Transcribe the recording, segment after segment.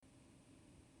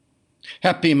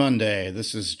Happy Monday.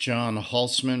 This is John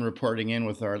Halsman reporting in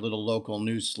with our little local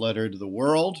newsletter to the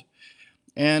world.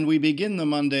 And we begin the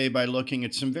Monday by looking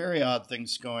at some very odd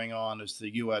things going on as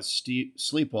the U.S.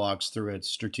 sleepwalks through its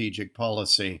strategic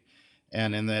policy.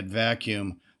 And in that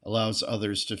vacuum, allows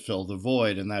others to fill the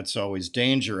void. And that's always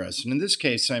dangerous. And in this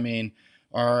case, I mean,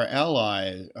 our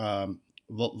ally,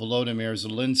 Volodymyr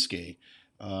Zelensky.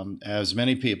 As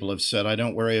many people have said, I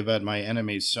don't worry about my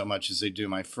enemies so much as they do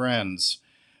my friends.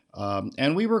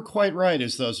 And we were quite right,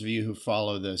 as those of you who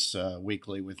follow this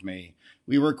weekly with me,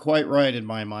 we were quite right in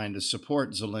my mind to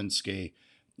support Zelensky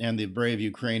and the brave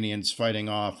Ukrainians fighting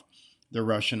off the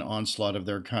Russian onslaught of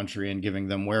their country and giving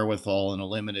them wherewithal in a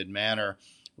limited manner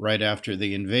right after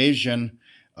the invasion.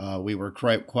 We were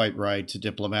quite right to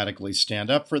diplomatically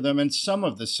stand up for them. And some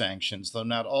of the sanctions, though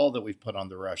not all that we've put on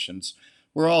the Russians,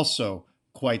 were also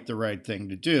quite the right thing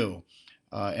to do.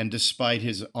 And despite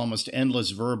his almost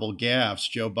endless verbal gaffes,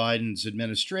 Joe Biden's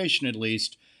administration, at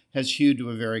least, has hewed to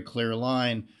a very clear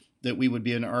line that we would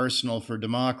be an arsenal for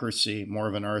democracy, more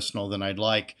of an arsenal than I'd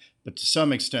like. But to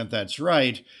some extent, that's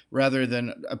right, rather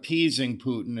than appeasing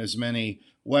Putin, as many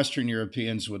Western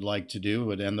Europeans would like to do,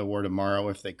 would end the war tomorrow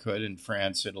if they could in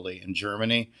France, Italy, and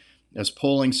Germany. As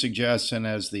polling suggests, and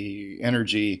as the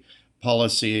energy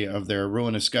policy of their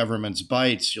ruinous governments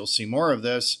bites, you'll see more of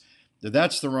this.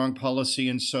 That's the wrong policy,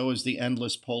 and so is the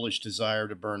endless Polish desire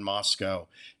to burn Moscow,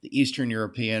 the Eastern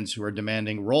Europeans who are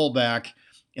demanding rollback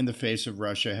in the face of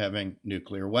Russia having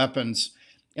nuclear weapons.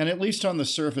 And at least on the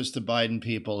surface, the Biden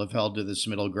people have held to this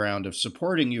middle ground of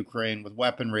supporting Ukraine with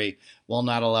weaponry while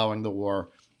not allowing the war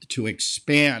to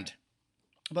expand.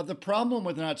 But the problem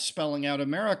with not spelling out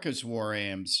America's war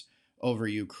aims over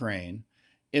Ukraine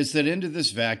is that into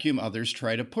this vacuum, others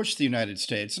try to push the United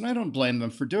States. And I don't blame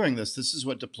them for doing this. This is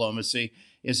what diplomacy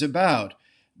is about.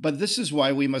 But this is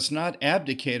why we must not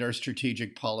abdicate our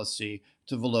strategic policy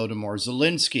to Volodymyr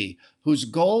Zelensky, whose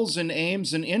goals and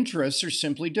aims and interests are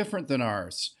simply different than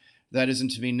ours. That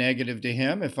isn't to be negative to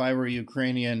him. If I were a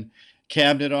Ukrainian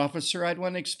cabinet officer, I'd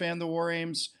want to expand the war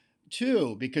aims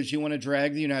too, because you want to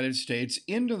drag the United States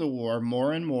into the war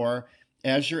more and more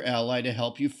as your ally to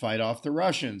help you fight off the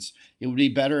Russians. It would be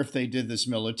better if they did this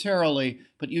militarily,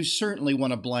 but you certainly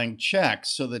want a blank check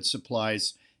so that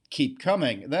supplies keep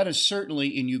coming. That is certainly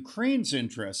in Ukraine's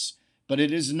interests, but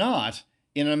it is not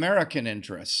in American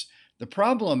interests. The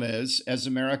problem is, as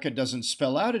America doesn't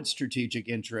spell out its strategic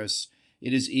interests,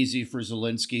 it is easy for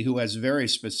Zelensky, who has very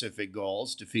specific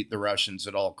goals, defeat the Russians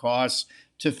at all costs,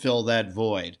 to fill that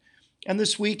void. And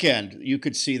this weekend, you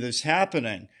could see this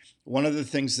happening. One of the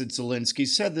things that Zelensky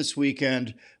said this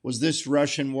weekend was this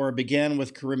Russian war began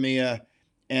with Crimea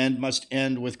and must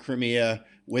end with Crimea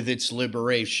with its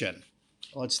liberation.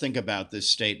 Let's think about this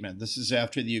statement. This is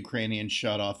after the Ukrainians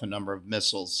shot off a number of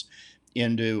missiles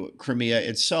into Crimea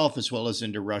itself as well as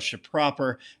into Russia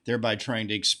proper, thereby trying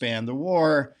to expand the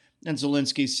war. And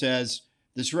Zelensky says,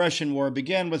 this Russian war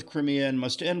began with Crimea and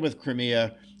must end with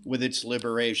Crimea with its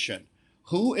liberation.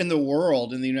 Who in the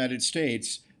world in the United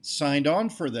States signed on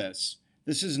for this?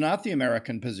 This is not the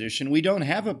American position. We don't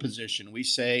have a position. We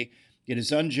say it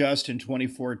is unjust in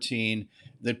 2014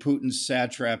 that Putin's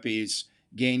satrapies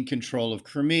gain control of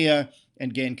Crimea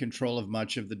and gain control of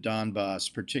much of the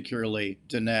Donbass, particularly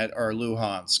Donetsk or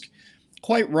Luhansk.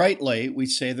 Quite rightly, we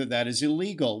say that that is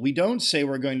illegal. We don't say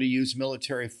we're going to use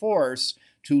military force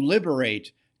to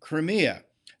liberate Crimea.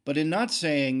 But in not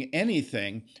saying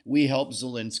anything, we help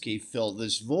Zelensky fill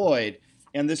this void.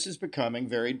 And this is becoming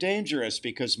very dangerous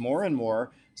because more and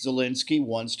more Zelensky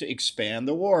wants to expand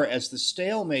the war as the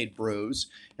stalemate brews,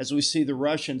 as we see the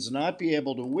Russians not be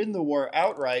able to win the war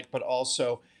outright, but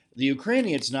also the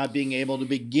Ukrainians not being able to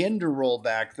begin to roll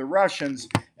back the Russians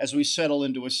as we settle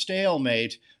into a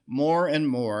stalemate. More and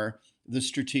more, the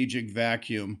strategic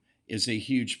vacuum is a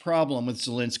huge problem with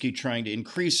Zelensky trying to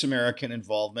increase American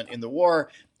involvement in the war.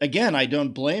 Again, I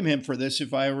don't blame him for this.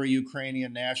 If I were a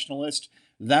Ukrainian nationalist,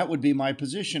 that would be my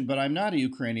position, but I'm not a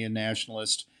Ukrainian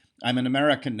nationalist. I'm an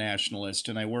American nationalist,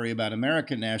 and I worry about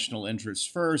American national interests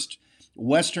first,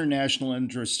 Western national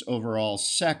interests overall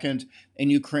second,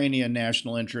 and Ukrainian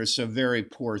national interests a very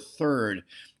poor third.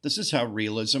 This is how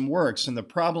realism works, and the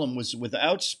problem was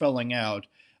without spelling out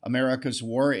America's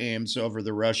war aims over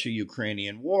the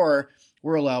Russia-Ukrainian war,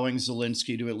 we're allowing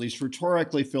Zelensky to at least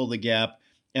rhetorically fill the gap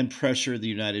and pressure the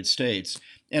United States.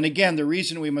 And again, the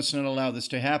reason we must not allow this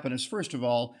to happen is, first of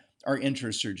all, our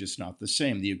interests are just not the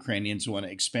same. The Ukrainians want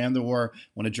to expand the war,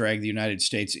 want to drag the United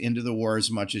States into the war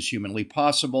as much as humanly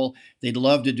possible. They'd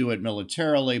love to do it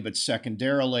militarily, but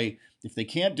secondarily, if they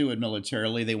can't do it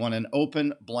militarily, they want an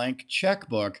open blank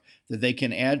checkbook that they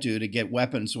can add to get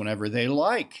weapons whenever they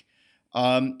like.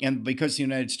 And because the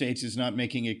United States is not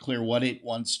making it clear what it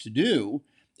wants to do,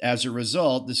 as a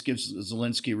result, this gives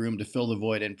Zelensky room to fill the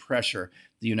void and pressure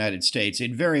the United States.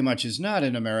 It very much is not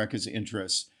in America's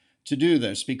interest to do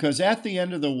this because at the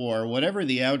end of the war, whatever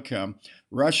the outcome,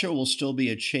 Russia will still be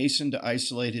a chastened,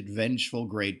 isolated, vengeful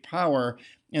great power,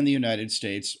 and the United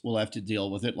States will have to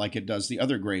deal with it like it does the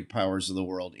other great powers of the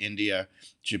world: India,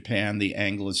 Japan, the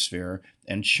Anglosphere,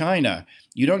 and China.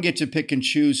 You don't get to pick and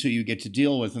choose who you get to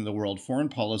deal with in the world. Foreign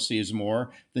policy is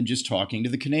more than just talking to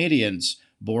the Canadians,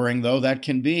 boring though that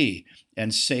can be,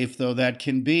 and safe though that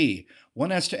can be.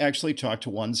 One has to actually talk to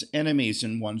one's enemies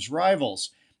and one's rivals,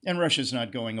 and Russia's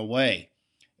not going away.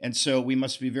 And so we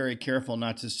must be very careful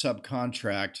not to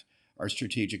subcontract our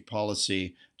strategic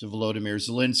policy to Volodymyr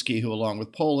Zelensky, who, along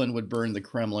with Poland, would burn the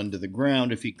Kremlin to the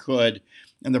ground if he could.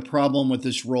 And the problem with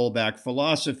this rollback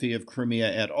philosophy of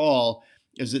Crimea at all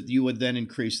is that you would then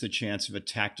increase the chance of a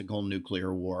tactical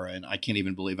nuclear war. And I can't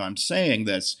even believe I'm saying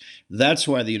this. That's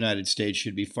why the United States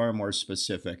should be far more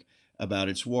specific about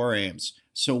its war aims.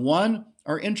 So one,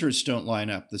 our interests don't line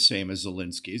up the same as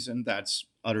Zelensky's, and that's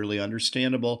utterly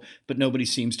understandable, but nobody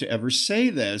seems to ever say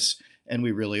this, and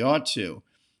we really ought to.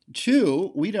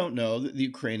 Two, we don't know that the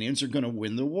Ukrainians are going to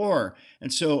win the war.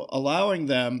 And so allowing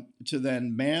them to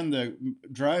then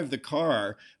drive the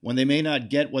car when they may not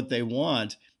get what they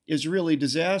want is really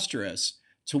disastrous.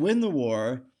 To win the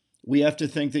war, we have to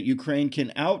think that Ukraine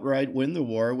can outright win the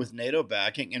war with NATO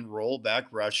backing and roll back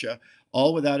Russia,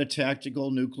 all without a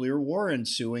tactical nuclear war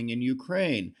ensuing in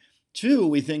Ukraine. Two,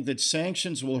 we think that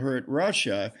sanctions will hurt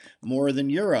Russia more than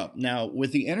Europe. Now,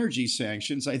 with the energy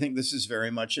sanctions, I think this is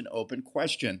very much an open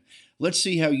question. Let's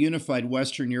see how unified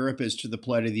Western Europe is to the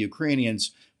plight of the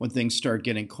Ukrainians when things start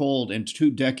getting cold and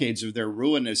 2 decades of their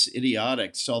ruinous,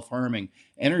 idiotic, self-harming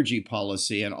energy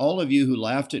policy. And all of you who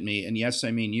laughed at me, and yes,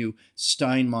 I mean you,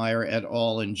 Steinmeier et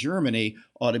al. In Germany,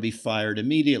 ought to be fired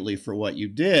immediately for what you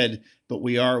did. But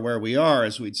we are where we are,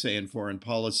 as we'd say in foreign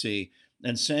policy.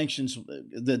 And sanctions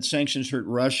hurt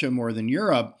Russia more than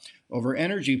Europe over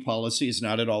energy policy is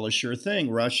not at all a sure thing.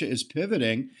 Russia is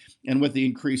pivoting, and with the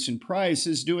increase in price,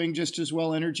 is doing just as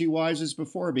well energy-wise as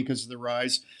before because of the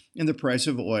rise in the price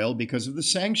of oil because of the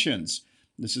sanctions.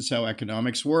 This is how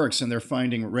economics works, and they're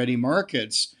finding ready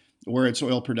markets where its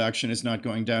oil production is not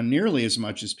going down nearly as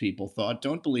much as people thought.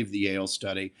 Don't believe the Yale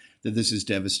study that this is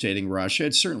devastating Russia.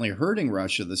 It's certainly hurting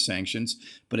Russia, the sanctions,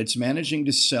 but it's managing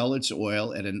to sell its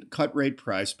oil at a cut rate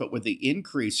price. But with the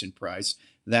increase in price,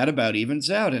 that about evens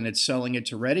out, and it's selling it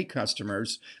to ready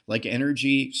customers like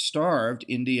energy-starved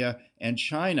India and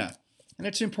China. And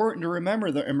it's important to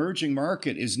remember the emerging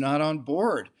market is not on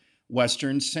board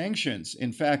Western sanctions.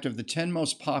 In fact, of the 10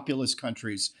 most populous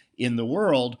countries in the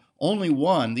world, only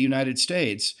one, the United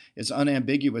States, is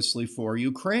unambiguously for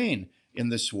Ukraine in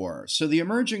this war. So the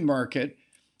emerging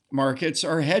markets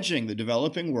are hedging. The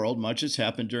developing world, much as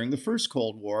happened during the first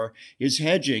Cold War, is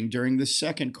hedging during the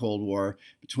second Cold War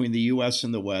between the US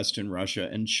and the West and Russia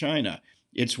and China.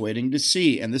 It's waiting to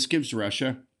see, and this gives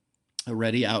Russia a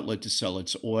ready outlet to sell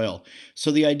its oil.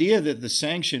 So the idea that the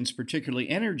sanctions, particularly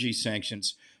energy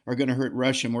sanctions, are going to hurt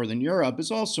Russia more than Europe is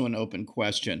also an open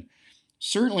question.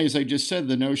 Certainly, as I just said,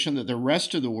 the notion that the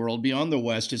rest of the world beyond the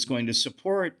West is going to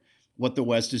support what the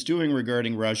West is doing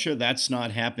regarding Russia, that's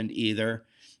not happened either.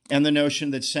 And the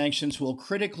notion that sanctions will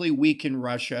critically weaken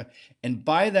Russia, and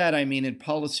by that I mean in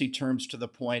policy terms to the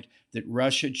point that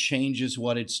Russia changes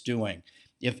what it's doing.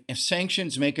 If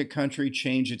sanctions make a country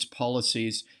change its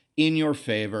policies in your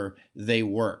favor, they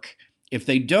work. If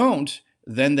they don't,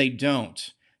 then they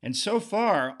don't. And so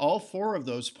far, all 4 of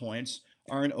those points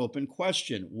are an open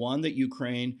question. One, that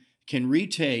Ukraine can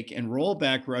retake and roll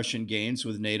back Russian gains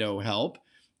with NATO help,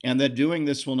 and that doing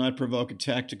this will not provoke a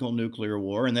tactical nuclear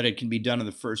war, and that it can be done in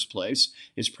the first place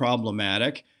is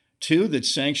problematic. 2, that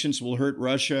sanctions will hurt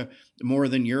Russia more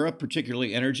than Europe,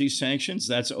 particularly energy sanctions.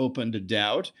 That's open to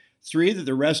doubt. 3, that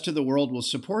the rest of the world will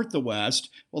support the West.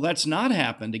 Well, that's not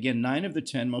happened. Again, 9 of the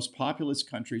 10 most populous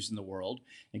countries in the world,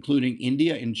 including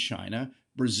India and China,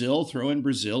 Brazil, throw in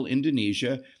Brazil,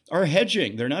 Indonesia, are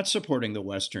hedging. They're not supporting the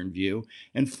Western view.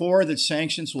 And 4, that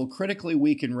sanctions will critically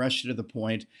weaken Russia to the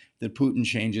point that Putin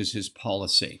changes his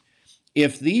policy.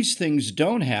 If these things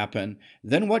don't happen,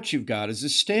 then what you've got is a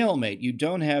stalemate. You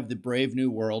don't have the brave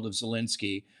new world of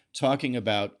Zelensky talking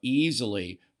about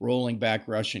easily rolling back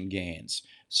Russian gains.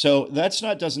 So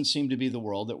doesn't seem to be the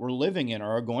world that we're living in or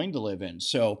are going to live in.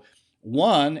 So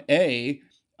one,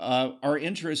 our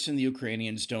interests in the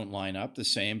Ukrainians don't line up, the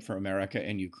same for America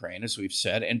and Ukraine, as we've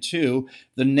said. And 2,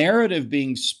 the narrative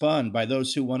being spun by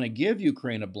those who want to give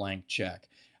Ukraine a blank check.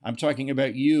 I'm talking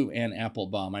about you, Ann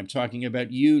Applebaum. I'm talking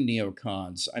about you,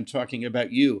 neocons. I'm talking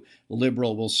about you,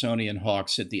 liberal Wilsonian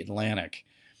hawks at the Atlantic.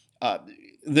 Uh,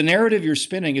 the narrative you're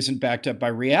spinning isn't backed up by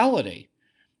reality.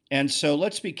 And so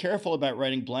let's be careful about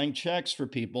writing blank checks for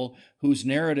people whose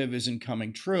narrative isn't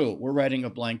coming true. We're writing a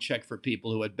blank check for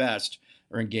people who, at best,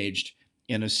 are engaged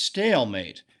in a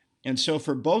stalemate. And so,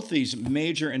 for both these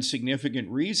major and significant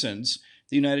reasons,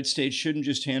 the United States shouldn't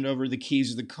just hand over the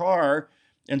keys of the car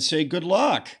and say good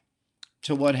luck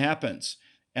to what happens.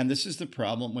 And this is the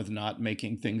problem with not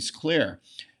making things clear.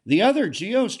 The other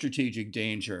geostrategic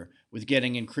danger with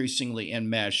getting increasingly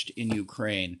enmeshed in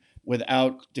Ukraine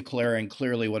without declaring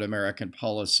clearly what American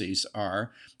policies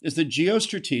are is that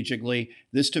geostrategically,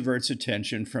 this diverts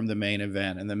attention from the main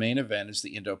event. And the main event is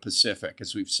the Indo-Pacific.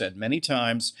 As we've said many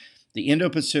times, the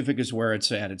Indo-Pacific is where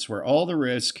it's at. It's where all the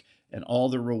risk and all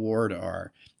the reward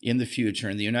are in the future.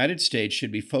 And the United States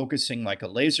should be focusing like a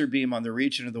laser beam on the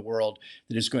region of the world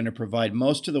that is going to provide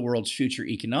most of the world's future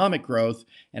economic growth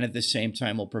and at the same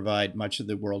time will provide much of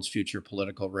the world's future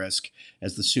political risk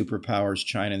as the superpowers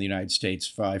China and the United States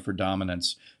vie for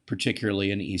dominance, particularly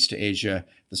in East Asia,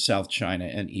 the South China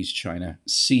and East China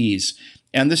seas.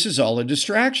 And this is all a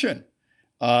distraction.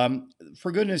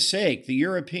 For goodness sake, the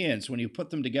Europeans, when you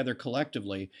put them together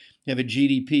collectively, have a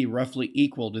GDP roughly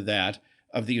equal to that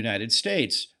of the United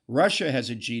States. Russia has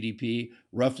a GDP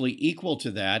roughly equal to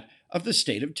that of the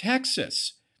state of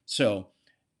Texas. So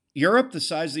Europe, the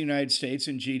size of the United States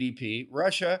in GDP,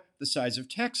 Russia, the size of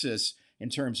Texas in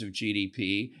terms of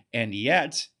GDP, and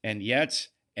yet,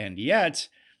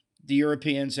 the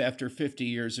Europeans, after 50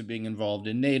 years of being involved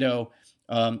in NATO,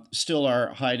 still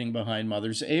are hiding behind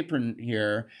mother's apron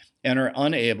here and are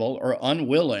unable or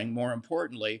unwilling, more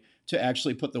importantly, to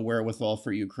actually put the wherewithal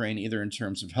for Ukraine, either in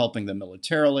terms of helping them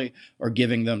militarily or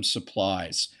giving them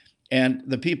supplies. And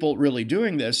the people really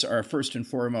doing this are first and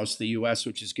foremost the U.S.,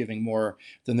 which is giving more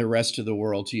than the rest of the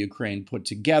world to Ukraine put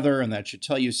together. And that should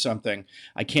tell you something.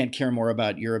 I can't care more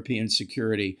about European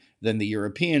security than the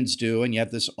Europeans do. And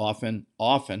yet this often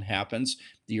happens.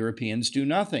 The Europeans do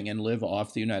nothing and live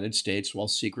off the United States while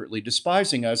secretly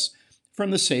despising us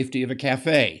from the safety of a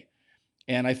cafe.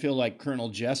 And I feel like Colonel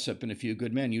Jessup and a few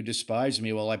good men, you despise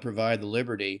me while I provide the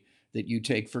liberty that you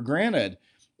take for granted.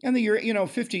 And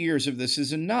 50 years of this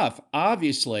is enough.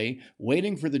 Obviously,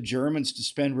 waiting for the Germans to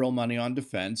spend real money on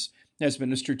defense has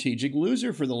been a strategic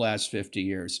loser for the last 50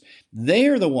 years. They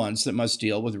are the ones that must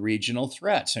deal with regional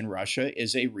threats, and Russia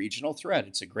is a regional threat.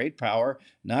 It's a great power,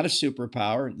 not a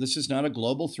superpower. This is not a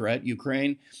global threat.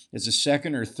 Ukraine is a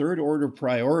second or third order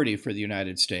priority for the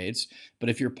United States. But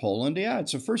if you're Poland, yeah,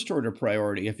 it's a first order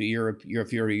priority. If you're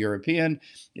a European,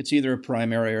 it's either a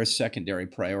primary or a secondary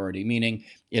priority, meaning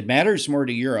it matters more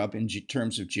to Europe in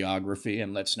terms of geography,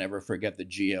 and let's never forget the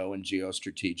geo and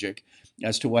geostrategic,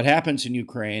 as to what happens in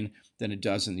Ukraine than it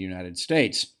does in the United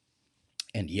States.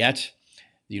 And yet,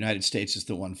 the United States is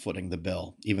the one footing the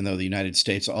bill, even though the United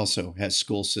States also has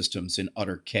school systems in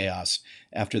utter chaos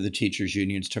after the teachers'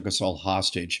 unions took us all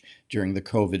hostage during the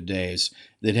COVID days,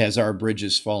 that has our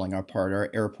bridges falling apart, our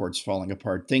airports falling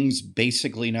apart, things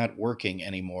basically not working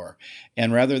anymore.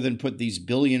 And rather than put these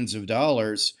billions of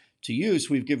dollars to use,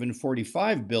 we've given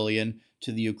 $45 billion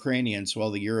to the Ukrainians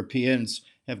while the Europeans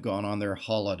have gone on their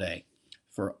holiday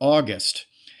for August.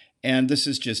 And this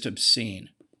is just obscene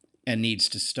and needs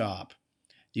to stop.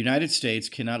 The United States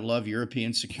cannot love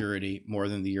European security more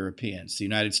than the Europeans. The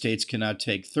United States cannot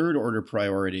take third-order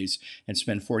priorities and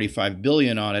spend $45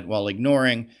 billion on it while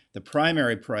ignoring the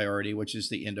primary priority, which is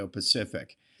the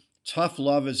Indo-Pacific. Tough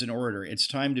love is in order. It's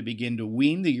time to begin to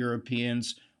wean the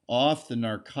Europeans off the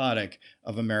narcotic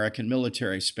of American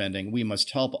military spending. We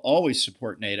must help always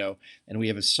support NATO, and we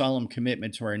have a solemn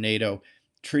commitment to our NATO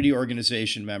treaty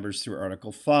organization members through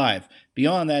Article 5.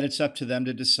 Beyond that, it's up to them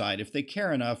to decide if they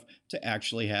care enough to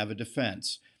actually have a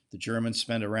defense. The Germans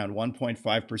spend around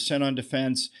 1.5% on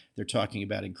defense. They're talking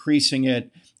about increasing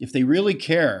it. If they really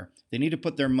care, they need to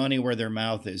put their money where their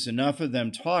mouth is. Enough of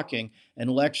them talking and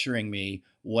lecturing me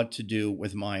what to do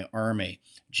with my army.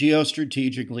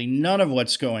 Geostrategically, none of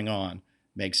what's going on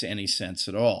makes any sense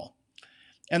at all.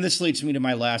 And this leads me to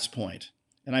my last point.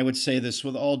 And I would say this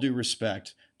with all due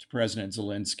respect to President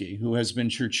Zelensky, who has been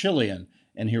Churchillian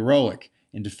and heroic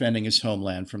in defending his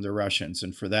homeland from the Russians.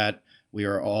 And for that, we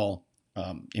are all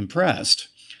impressed.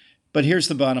 But here's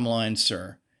the bottom line,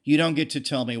 sir. You don't get to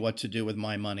tell me what to do with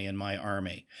my money and my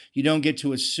army. You don't get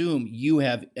to assume you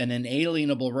have an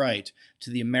inalienable right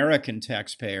to the American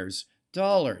taxpayers'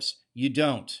 dollars. You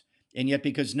don't. And yet,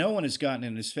 because no one has gotten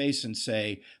in his face and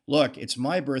say, look, it's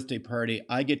my birthday party,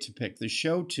 I get to pick the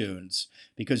show tunes,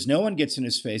 because no one gets in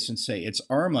his face and say, it's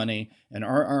our money and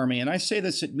our army. And I say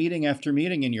this at meeting after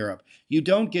meeting in Europe. You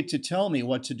don't get to tell me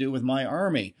what to do with my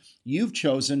army. You've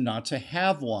chosen not to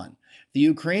have one. The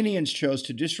Ukrainians chose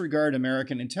to disregard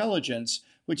American intelligence,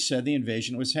 which said the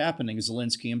invasion was happening.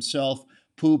 Zelensky himself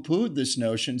poo-pooed this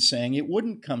notion, saying it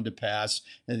wouldn't come to pass,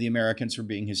 that the Americans were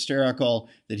being hysterical,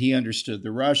 that he understood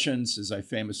the Russians, as I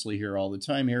famously hear all the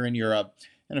time here in Europe.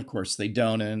 And of course they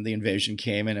don't, and the invasion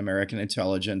came, and American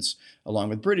intelligence, along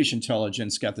with British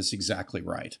intelligence, got this exactly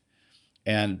right.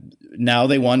 And now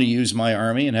they want to use my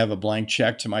army and have a blank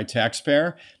check to my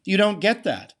taxpayer. You don't get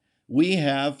that. We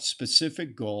have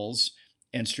specific goals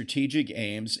and strategic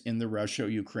aims in the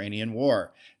Russo-Ukrainian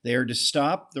war. They are to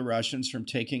stop the Russians from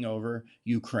taking over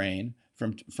Ukraine,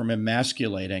 from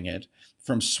emasculating it,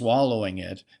 from swallowing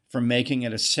it, from making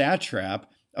it a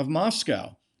satrap of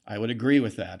Moscow. I would agree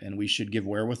with that, and we should give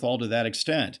wherewithal to that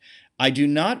extent. I do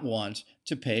not want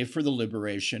to pay for the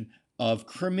liberation of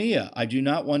Crimea. I do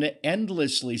not want to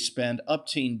endlessly spend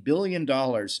 $18 billion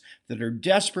that are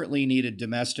desperately needed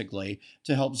domestically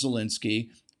to help Zelensky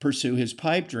pursue his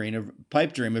pipe dream of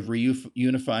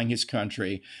reunifying his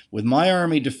country, with my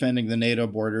army defending the NATO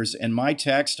borders and my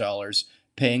tax dollars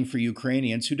paying for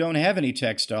Ukrainians who don't have any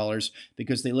tax dollars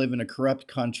because they live in a corrupt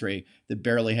country that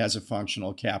barely has a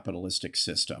functional capitalistic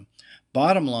system.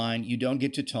 Bottom line, you don't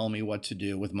get to tell me what to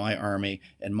do with my army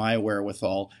and my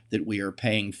wherewithal that we are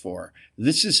paying for.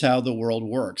 This is how the world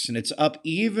works, and it's up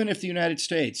even if the United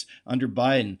States, under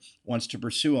Biden, wants to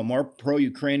pursue a more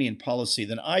pro-Ukrainian policy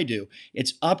than I do.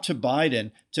 It's up to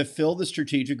Biden to fill the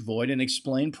strategic void and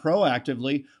explain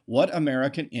proactively what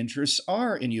American interests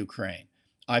are in Ukraine.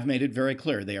 I've made it very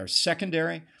clear. They are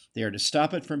secondary. They are to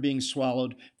stop it from being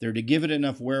swallowed. They're to give it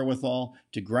enough wherewithal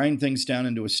to grind things down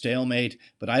into a stalemate.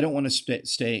 But I don't want to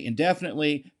stay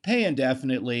indefinitely, pay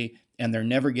indefinitely, and they're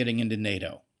never getting into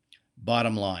NATO.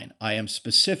 Bottom line, I am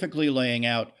specifically laying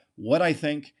out what I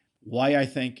think, why I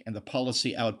think, and the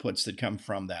policy outputs that come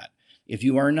from that. If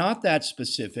you are not that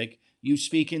specific, you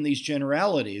speak in these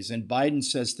generalities, and Biden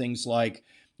says things like,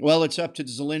 well, it's up to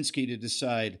Zelensky to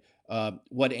decide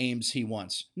what aims he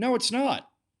wants. No, it's not.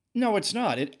 No, it's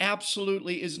not. It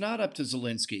absolutely is not up to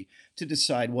Zelensky to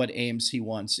decide what aims he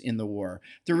wants in the war.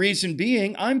 The reason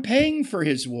being, I'm paying for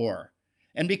his war.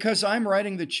 And because I'm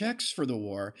writing the checks for the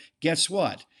war, guess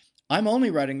what? I'm only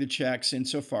writing the checks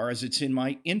insofar as it's in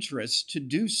my interest to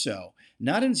do so,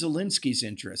 not in Zelensky's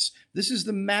interests. This is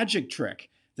the magic trick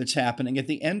that's happening at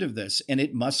the end of this, and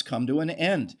it must come to an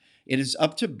end. It is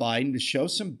up to Biden to show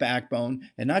some backbone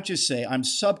and not just say, I'm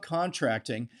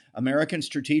subcontracting American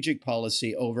strategic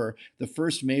policy over the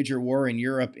first major war in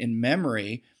Europe in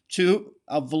memory to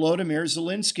Volodymyr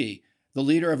Zelensky, the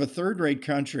leader of a third-rate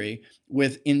country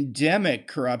with endemic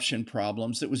corruption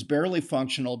problems that was barely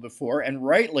functional before and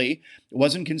rightly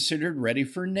wasn't considered ready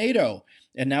for NATO.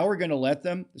 And now we're going to let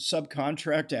them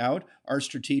subcontract out our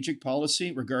strategic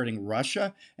policy regarding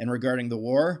Russia and regarding the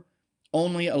war.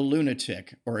 Only a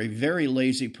lunatic or a very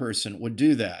lazy person would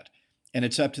do that. And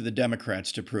it's up to the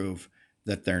Democrats to prove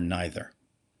that they're neither.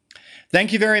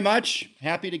 Thank you very much.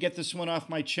 Happy to get this one off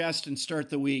my chest and start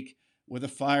the week with a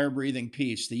fire-breathing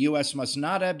piece. The U.S. must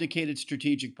not abdicate its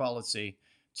strategic policy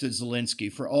to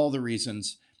Zelensky for all the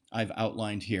reasons I've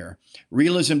outlined here.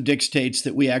 Realism dictates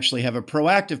that we actually have a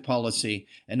proactive policy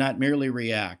and not merely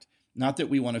react. Not that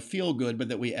we want to feel good, but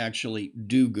that we actually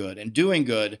do good. And doing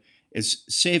good is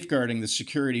safeguarding the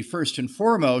security, first and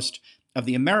foremost, of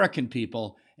the American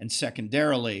people, and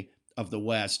secondarily of the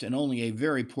West, and only a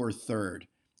very poor third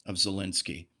of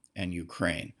Zelensky and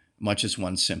Ukraine, much as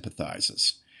one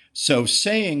sympathizes. So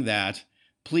saying that,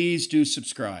 please do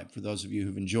subscribe for those of you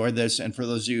who've enjoyed this, and for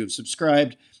those of you who've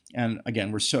subscribed, and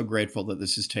again, we're so grateful that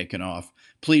this has taken off.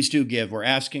 Please do give. We're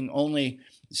asking only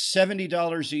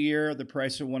 $70 a year, the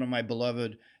price of one of my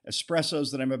beloved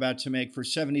espressos that I'm about to make. For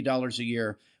 $70 a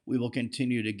year, we will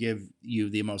continue to give you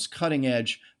the most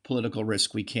cutting-edge political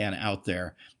risk we can out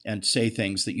there and say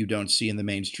things that you don't see in the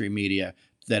mainstream media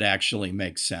that actually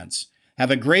make sense. Have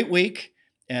a great week,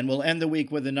 and we'll end the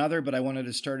week with another, but I wanted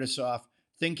to start us off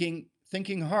thinking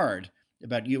hard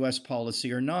about U.S.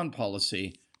 policy or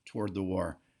non-policy toward the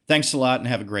war. Thanks a lot, and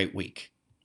have a great week.